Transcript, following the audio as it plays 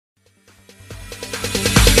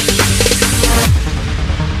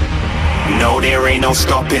there ain't no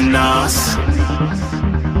stopping us.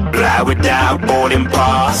 Fly without boarding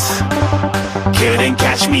pass. Couldn't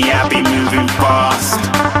catch me, I'll be moving fast.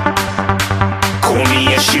 Call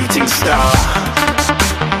me a shooting star.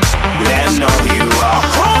 Let 'em know who you are.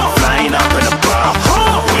 Flying up in a bar.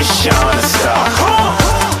 Wish on a star.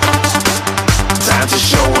 Time to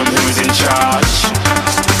show 'em who's in charge.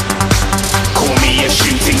 Call me a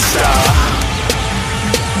shooting star.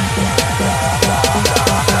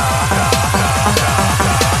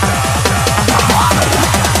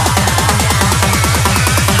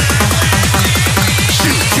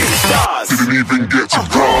 Shooting stars. Didn't even get to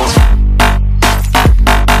cross.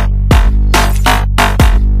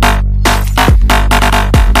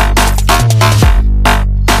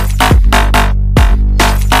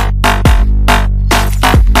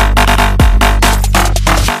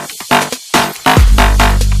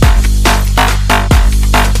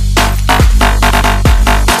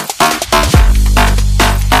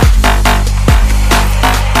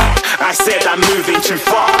 I said I'm moving too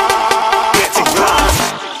far. Get to glass.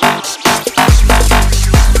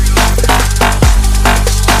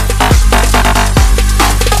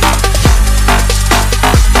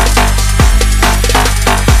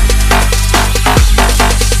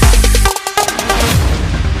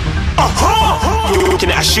 You're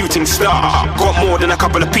looking at a shooting star. Got more than a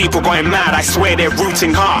couple of people going mad. I swear they're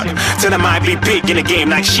rooting hard. Tell them I'd be big in the game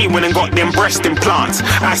like she went and got them breast implants.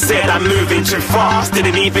 I said I'm moving too fast.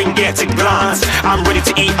 Didn't even get to glance. I'm ready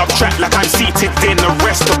to eat up track like I'm seated in a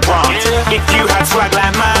restaurant. If you had swag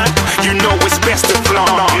like mine, you know it's best to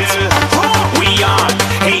flaunt. We aren't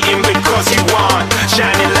hating because you aren't.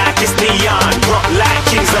 Shining like it's neon. Rock like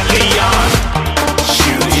kings of Leon.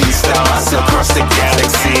 Shooting stars across the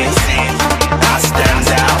galaxy. I stand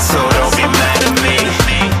out, so don't be mad at me.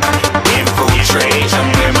 Infiltrate, I'm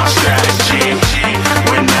with my strategy.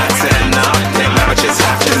 When I turn up, them amateurs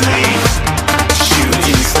have to leave.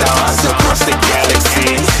 Shooting stars across the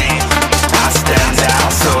galaxy. I stand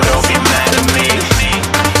out, so don't be mad at me.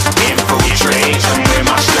 Infiltrate, I'm with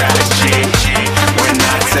my strategy. When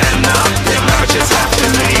I turn up, them amateurs have to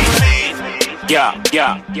leave. Yeah,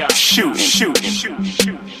 shooting. Yeah, shooting.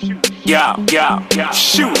 Yeah,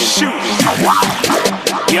 shooting.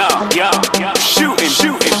 Yeah,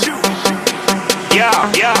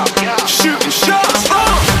 shooting shots.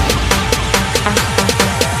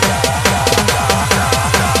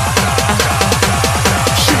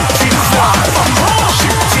 Shooting stars.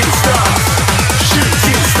 Shooting stars.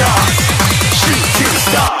 Shooting stars. Shooting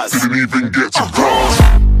stars. Didn't even get to cross.